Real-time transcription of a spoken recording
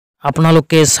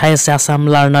আপোনালোকে চাই আছে আসাম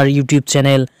লাৰ্ণাৰ ইউটিউব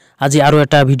চেনেল। আজি আৰু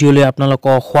এটা ভিডিঅ' লৈ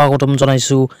আপোনালোকক স্বাগতম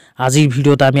জনাইছো। আজিৰ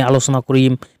ভিডিঅ'ত আমি আলোচনা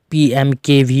কৰিম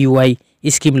PMKVY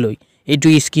স্কিম লৈ। এইটো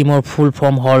স্কিমৰ ফুল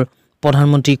ফৰ্ম হ'ল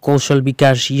পradhanmantri kaushal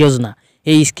vikas yojana।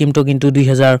 এই স্কিমটো কিন্তু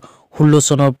 2016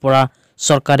 চনৰ পৰা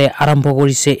চৰকাৰে আৰম্ভ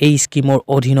কৰিছে। এই স্কিমৰ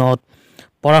অধীনত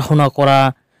পঢ়া-শুনা কৰা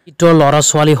ল'ৰা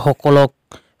ছোৱালী সকলক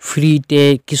ফ্ৰীতে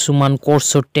কিছুমান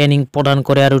কোৰ্সৰ ট্ৰেনিং প্ৰদান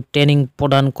কৰে আৰু ট্ৰেনিং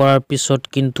প্ৰদান কৰাৰ পিছত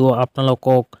কিন্তু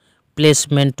আপোনালোকক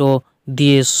প্লেসমেন্টো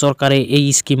দিয়ে চৰকাৰে এই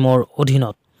স্কিমৰ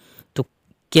অধীনত। তো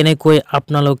কেনেকৈ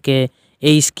আপোনালোকে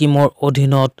এই স্কিমৰ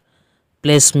অধীনত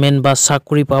প্লেসমেন্ট বা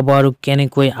চাকৰি পাব আৰু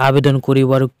কেনেকৈ আবেদন কৰিব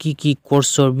আৰু কি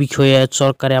কোৰ্সৰ বিষয়ে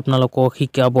চৰকাৰে আপোনালোকক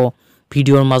শিকাব,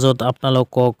 ভিডিঅ'ৰ মাজত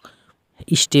আপোনালোকক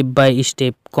স্টেপ বাই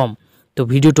স্টেপ কম। তো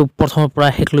ভিডিঅ'টো প্ৰথমৰ পৰা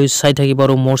শেষলৈ চাই থাকিব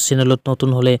আৰু মোৰ চেনেলত নতুন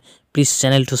হলে প্লিজ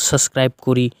চেনেলটো সাবস্ক্ৰাইব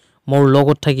কৰি মোৰ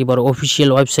লগত থাকিব আৰু অফিচিয়েল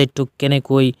ৱেবসাইটটো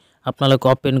কেনেকৈ আপোনালোকে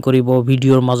ওপেন কৰিব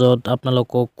ভিডিঅ'ৰ মাজত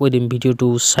আপোনালোকক কৈ দিম। ভিডিঅ'টো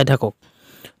চাই থাকক।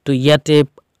 তো ইয়াতে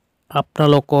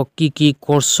আপোনালোকক কি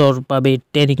কোৰ্সৰ বাবে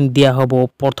ট্ৰেনিং দিয়া হ'ব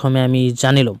প্ৰথমে আমি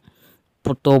জানি লম।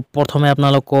 তো প্ৰথমে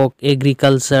আপোনালোকক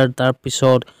এগ্ৰিকালচাৰ, তাৰ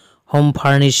পিছত home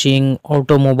furnishing,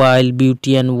 automobile,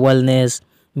 beauty and wellness,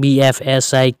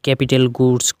 BFSI, capital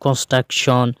goods,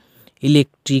 construction,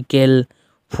 electrical,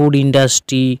 food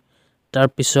industry, তাৰ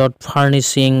পিছত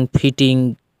furnishing, fitting,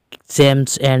 James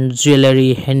and jewellery,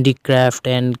 handicraft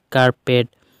and carpet,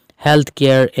 health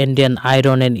care, Indian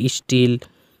iron and steel,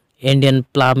 Indian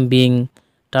plumbing,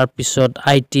 তাৰ পিছত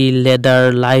IT, leather,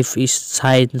 life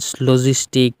science,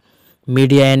 logistic,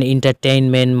 media and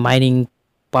entertainment, mining,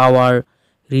 power,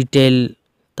 retail,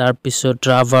 তাৰ পিছত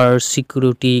rubber,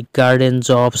 security, garden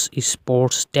jobs,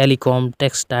 sports, telecom,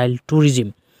 textile, tourism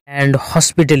and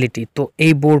hospitality. তো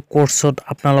এইবোৰ কোৰ্সত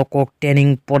আপোনালোকক training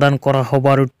প্ৰদান কৰা হ'ব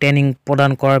আৰু ট্ৰেনিং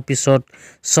প্ৰদান কৰাৰ পিছত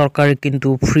চৰকাৰে কিন্তু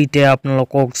ফ্ৰীতে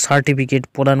আপোনালোকক চাৰ্টিফিকেট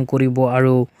প্ৰদান কৰিব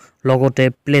আৰু লগতে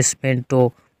প্লেসমেন্টো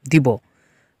দিব।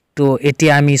 তো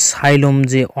এতিয়া আমি চাই লম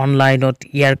যে অনলাইনত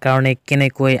ইয়াৰ কাৰণে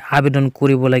কেনেকৈ আবেদন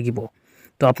কৰিব লাগিব।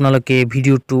 তো আপোনালোকে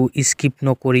ভিডিঅ'টো স্কিপ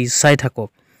নকৰি চাই থাকক।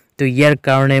 তো ইয়াৰ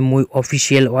কাৰণে মই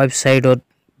অফিচিয়েল ৱেবসাইটত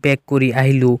বেক কৰি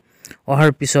আহিলোঁ। অহাৰ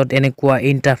পিছত এনেকুৱা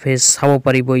ইণ্টাৰফেচ চাব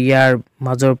পাৰিব। ইয়াৰ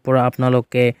মাজৰ পৰা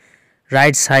আপোনালোকে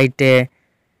ৰাইট সাইডে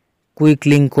কুইক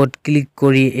লিংকত ক্লিক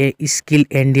কৰি স্কিল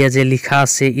ইণ্ডিয়া যে লিখা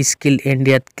আছে স্কিল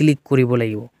ইণ্ডিয়াত ক্লিক কৰিব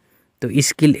লাগিব। তো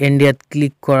স্কিল ইণ্ডিয়াত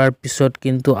ক্লিক কৰাৰ পিছত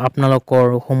কিন্তু আপোনালোকৰ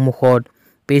সন্মুখত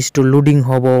পেজটো লোডিং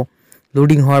হ'ব।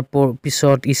 লোডিং হোৱাৰ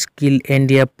পিছত স্কিল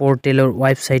ইণ্ডিয়া পৰ্টেলৰ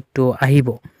ৱেবসাইটটো আহিব।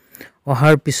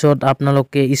 অহাৰ পিছত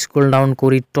আপোনালোকে স্ক্ৰল ডাউন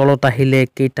কৰি তলত আহিলে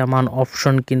কেইটামান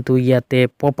অপশ্যন কিন্তু ইয়াতে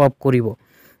পপ আপ কৰিব।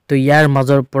 তো ইয়াৰ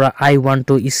মাজৰ পৰা I want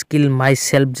to skill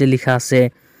myself যে লিখা আছে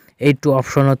এইটো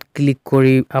অপশ্যনত ক্লিক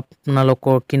কৰি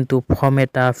আপোনালোকৰ কিন্তু ফৰ্ম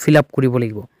এটা ফিল আপ কৰিব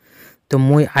লাগিব। তো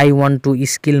মই I want to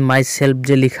skill myself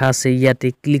যে লিখা আছে ইয়াতে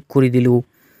ক্লিক কৰি দিলোঁ।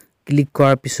 ক্লিক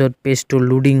কৰাৰ পিছত পেজটো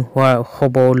লোডিং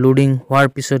হ'ব। লোডিং হোৱাৰ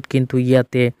পিছত কিন্তু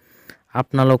ইয়াতে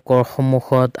আপোনালোকৰ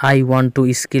সন্মুখত I want to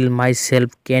skill myself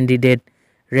candidate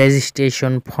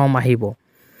registration form আহিব।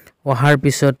 অহাৰ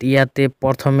পিছত ইয়াতে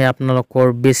প্ৰথমে আপোনালোকৰ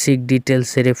বেসিক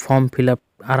ডিটেইলছেৰে ফৰ্ম ফিল আপ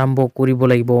আৰম্ভ কৰিব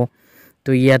লাগিব। তো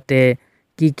ইয়াতে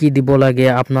কি দিব লাগে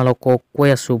আপোনালোকক কৈ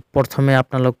আছোঁ। প্ৰথমে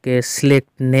আপোনালোকে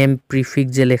সিলেক্ট নেম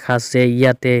প্ৰিফিক্স যে লেখা আছে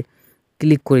ইয়াতে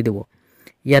ক্লিক কৰি দিব।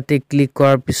 ইয়াতে ক্লিক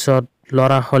কৰাৰ পিছত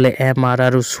ল'ৰা হ'লে MR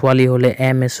আৰু ছোৱালী হ'লে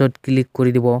MS-ত ক্লিক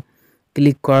কৰি দিব।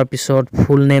 ক্লিক কৰাৰ পিছত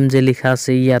ফুল নেম যে লিখা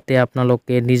আছে ইয়াতে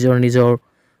আপোনালোকে নিজৰ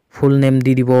ফুল নেম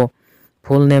দি দিব।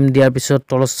 ফুল নেম দিয়াৰ পিছত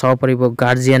তলত চাব পাৰিব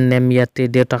গাৰ্জিয়ান নেম, ইয়াতে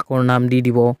দেউতাকৰ নাম দি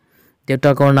দিব।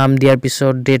 দেউতাকৰ নাম দিয়াৰ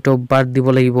পিছত ডেট অফ বাৰ্থ দিব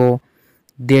লাগিব।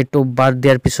 ডেট অফ বাৰ্থ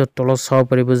দিয়াৰ পিছত তলত চাব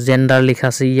পাৰিব জেন্ডাৰ লিখা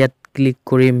আছে ইয়াত ক্লিক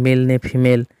কৰি মেল নে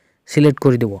ফিমেল সিলেক্ট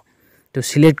কৰি দিব। তো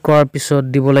সিলেক্ট কৰাৰ পিছত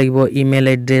দিব লাগিব ইমেইল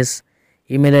এড্ৰেছ।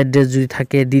 ইমেইল এড্ৰেছ যদি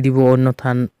থাকে দি দিব, অন্যথা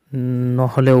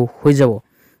নহ'লেও হৈ যাব।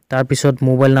 তাৰ পিছত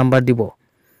মোবাইল নাম্বাৰ দিব।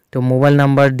 তো মোবাইল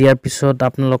নাম্বাৰ দিয়াৰ পিছত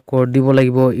আপোনালোকৰ দিব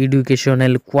লাগিব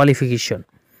এডুকেশ্যনেল কোৱালিফিকেশ্যন।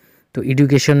 তো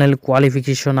এডুকেশ্যনেল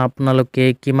কোৱালিফিকেশ্যন আপোনালোকে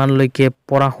কিমানলৈকে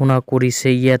পঢ়া-শুনা কৰিছে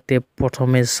ইয়াতে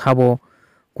প্ৰথমে চাব।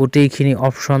 গোটেইখিনি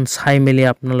অপশ্যন চাই মেলি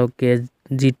আপোনালোকে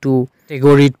যিটো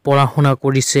কেটেগৰীত পঢ়া-শুনা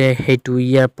কৰিছে সেইটো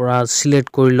ইয়াৰ পৰা সিলেক্ট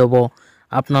কৰি ল'ব।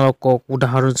 আপোনালোকক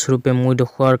উদাহৰণস্বৰূপে মই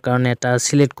দেখুৱাৰ কাৰণে এটা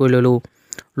সিলেক্ট কৰি ল'লোঁ।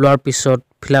 লোৱাৰ পিছত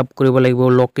ফিল আপ কৰিব লাগিব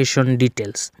লোকেশ্যন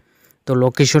ডিটেইলছ। তো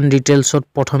লোকেশ্যন ডিটেইলছত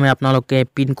প্ৰথমে আপোনালোকে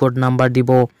পিনক'ড নাম্বাৰ দিব।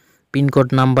 পিনক'ড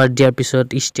নাম্বাৰ দিয়াৰ পিছত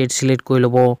ষ্টেট সিলেক্ট কৰি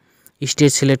ল'ব।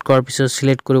 ষ্টেট সিলেক্ট কৰাৰ পিছত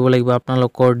সিলেক্ট কৰিব লাগিব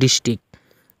আপোনালোকৰ ডিষ্ট্ৰিক্ট।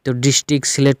 তো ডিষ্ট্ৰিক্ট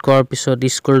সিলেক্ট কৰাৰ পিছত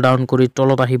স্ক্ৰল ডাউন কৰি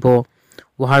তলত আহিব।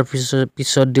 অহাৰ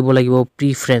পিছত দিব লাগিব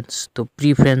প্ৰিফাৰেন্স। তো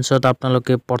প্ৰিফাৰেন্সত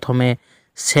আপোনালোকে প্ৰথমে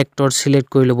সেক্টৰ সিলেক্ট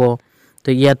কৰি ল'ব। তো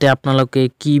ইয়াতে আপোনালোকে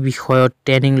কি বিষয়ত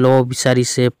ট্ৰেনিং ল'ব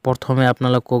বিচাৰিছে প্ৰথমে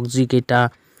আপোনালোকক যিকেইটা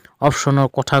অপশনৰ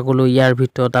কথা কলো ইয়াৰ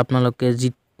ভিতৰত আপোনালোকে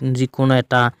যিকোনো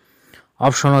এটা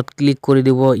অপশনত ক্লিক কৰি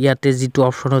দিব ইয়াতে যেটো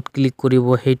অপশনত ক্লিক কৰিব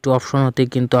হেইটো অপশনতে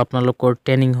কিন্তু আপোনালোকৰ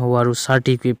ট্ৰেনিং হ'ব আৰু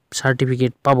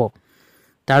সাৰ্টিফিকেট পাব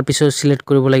তাৰ পিছত সিলেক্ট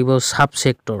কৰিব লাগিব সাব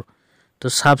সেক্টৰ তো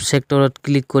সাব সেক্টৰত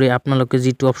ক্লিক কৰি আপোনালোকে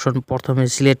যেটো অপশন প্ৰথমে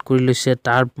সিলেক্ট কৰি লৈছে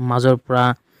তাৰ মাজৰ পৰা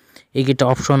এইকেইটা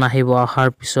অপশন আহিব আহাৰ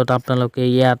পিছত আপোনালোকে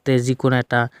ইয়াতে যিকোনো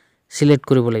এটা সিলেক্ট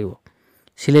কৰিব লাগিব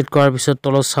সিলেক্ট কৰাৰ পিছত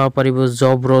তলত চাব পাৰিব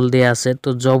জব ৰল দিয়া আছে তো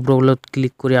জব ৰলত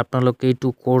ক্লিক কৰি আপোনালোকে এইটো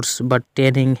কোৰ্স বা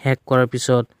ট্ৰেনিং হেক কৰাৰ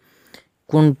পিছত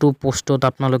কোনটো পোষ্টত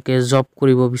আপোনালোকে জব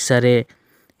কৰিব বিচাৰে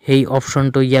হেই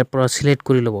অপশনটো ইয়াৰ পৰা সিলেক্ট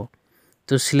কৰি লব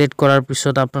তো সিলেক্ট কৰাৰ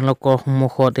পিছত আপোনালোকৰ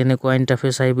সন্মুখত এনেকুৱা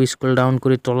ইন্টাৰফেস আহিব স্ক্ৰল ডাউন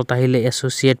কৰি তলত আহিলে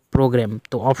এছ'চিয়েট প্ৰগ্ৰাম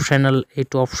তো অপশনাল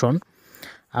এইটো অপশন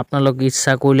আপোনালোকে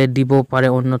ইচ্ছা কৰিলে দিব পাৰে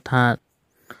অন্যথা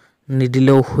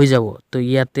নিদিলেও হৈ যাব তো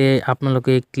ইয়াতে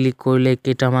আপোনালোকে ক্লিক কৰিলে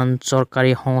কেইটামান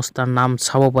চৰকাৰী সংস্থাৰ নাম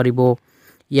চাব পাৰিব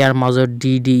ইয়াৰ মাজত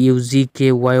DDU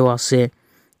GKY আছে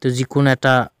তো যিকোনো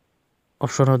এটা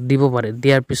অপশনত দিব পাৰে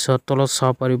দিয়াৰ পিছত তলত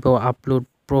চাব পাৰিব আপলোড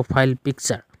প্ৰফাইল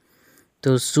পিকচাৰ তো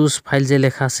চুজ ফাইল যে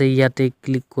লেখা আছে ইয়াতে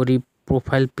ক্লিক কৰি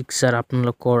প্ৰফাইল পিকচাৰ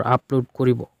আপোনালোকৰ আপলোড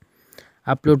কৰিব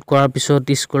আপলোড কৰাৰ পিছত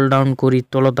স্ক্ৰল ডাউন কৰি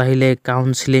তলত আহিলে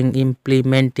কাউন্সেলিং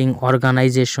ইমপ্লিমেন্টিং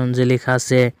অৰ্গানাইজেশন যে লেখা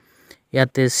আছে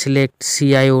ইয়াতে সিলেক্ট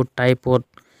CIO টাইপত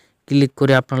ক্লিক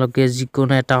কৰি আপোনালোকে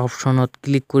যিকোনো এটা অপশনত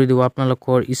ক্লিক কৰি দিব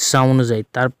আপোনালোকৰ ইচ্ছা অনুযায়ী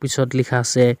তাৰ পিছত লেখা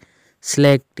আছে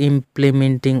সিলেক্ট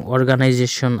ইমপ্লিমেন্টিং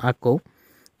অৰ্গানাইজেশন আকৌ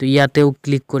তো ইয়াতেও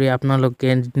ক্লিক কৰি আপোনালোকে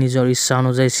নিজৰ ইচ্ছা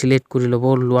অনুযায়ী সিলেক্ট কৰি লব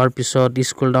লোৱাৰ পিছত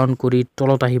স্ক্ৰল ডাউন কৰি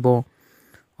তলত আহিব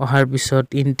অহাৰ পিছত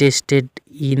ইন্টাৰেষ্টেড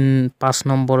ইন 5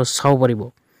 নম্বৰ চাও পাৰিব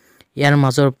ইয়াৰ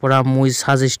মাজৰ পৰা মই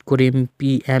সাজেষ্ট কৰিম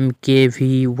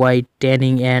PMKVY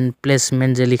ট্ৰেনিং এণ্ড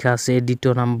প্লেসমেন্ট যে লিখা আছে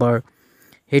দ্বিতীয় নম্বৰ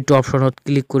হেইটো অপশনত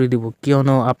ক্লিক কৰি দিব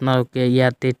কিয়নো আপোনালোকে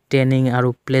ইয়াতে ট্ৰেনিং আৰু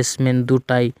প্লেসমেন্ট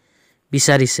দুটাই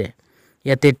বিচাৰিছে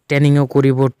ইয়াতে ট্ৰেনিংও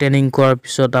কৰিব ট্ৰেনিং কৰাৰ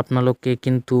পিছত আপোনালোকে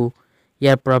কিন্তু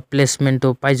ইয়াৰ পৰা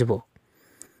প্লেসমেন্টও পাই যাব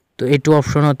তো এইটো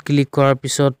অপশনত ক্লিক কৰাৰ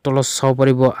পিছত তলত চাব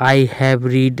পাৰিব আই হ্যাভ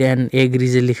ৰিড এণ্ড এগ্ৰি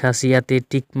যে লিখা আছে ইয়াতে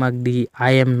টিক mark the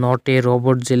I am not a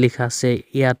robot যে লিখা আছে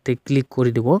ইয়াতে ক্লিক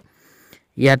কৰি দিব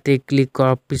ইয়াতে ক্লিক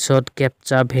কৰাৰ পিছত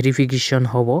ক্যাপচা ভেৰিফিকেশন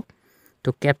হ'ব তো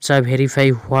ক্যাপচা ভেৰিফাই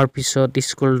হোৱাৰ পিছত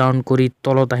স্ক্ৰল ডাউন কৰি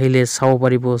তলত আহিলে চাব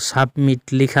পাৰিব সাবমিট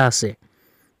লিখা আছে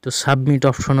তো সাবমিট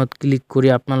অপশনত ক্লিক কৰি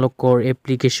আপোনালোকৰ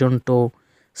এপ্লিকেশনটো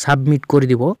সাবমিট কৰি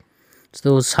দিব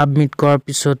তো সাবমিট কৰাৰ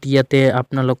পিছত ইয়াতে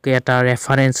আপোনালোকে এটা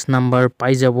ৰেফাৰেন্স নাম্বাৰ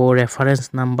পাই যাব ৰেফাৰেন্স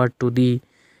নাম্বাৰটো দি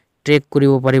ট্ৰেক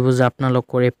কৰিব পাৰিব যে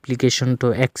আপোনালোকৰ এপ্লিকেশনটো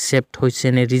একচেপ্ট হৈছে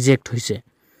নে ৰিজেক্ট হৈছে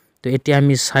তো এতিয়া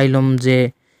আমি চাই লম যে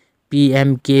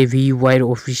PMKVY ৰ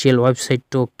অফিচিয়েল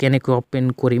ওয়েবসাইটটো কেনেকৈ ওপেন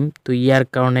কৰিম তো ইয়াৰ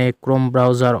কাৰণে ক্ৰোম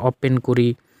ব্ৰাউজাৰ ওপেন কৰি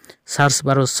সাৰ্চ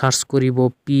বাৰত সাৰ্চ কৰিব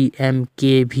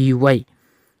PMKVY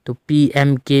তো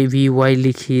PMKVY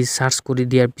লিখি সাৰ্চ কৰি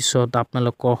দিয়াৰ পিছত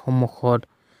আপোনালোকৰ সন্মুখত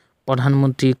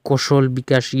প্ৰধানমন্ত্ৰী কৌশল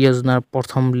বিকাশ যোজনাৰ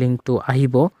প্ৰথম লিংকটো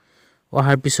আহিব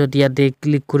অহাৰ পিছত ইয়াতে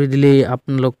ক্লিক কৰি দিলে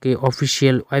আপোনালোকে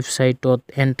অফিচিয়েল ওয়েবসাইটত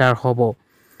এন্টাৰ হ'ব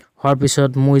হোৱাৰ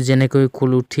পিছত মই যেনেকৈ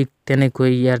খোলো ঠিক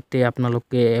তেনেকৈ ইয়াতে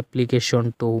আপোনালোকে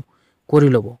এপ্লিকেশনটো কৰি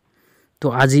ল'ব তো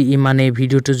আজি ইমানে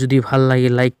ভিডিওটো যদি ভাল লাগে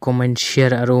লাইক কমেন্ট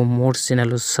শেয়াৰ আৰু মোৰ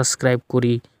চেনেলটো সাবস্ক্ৰাইব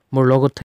কৰি মোৰ লগত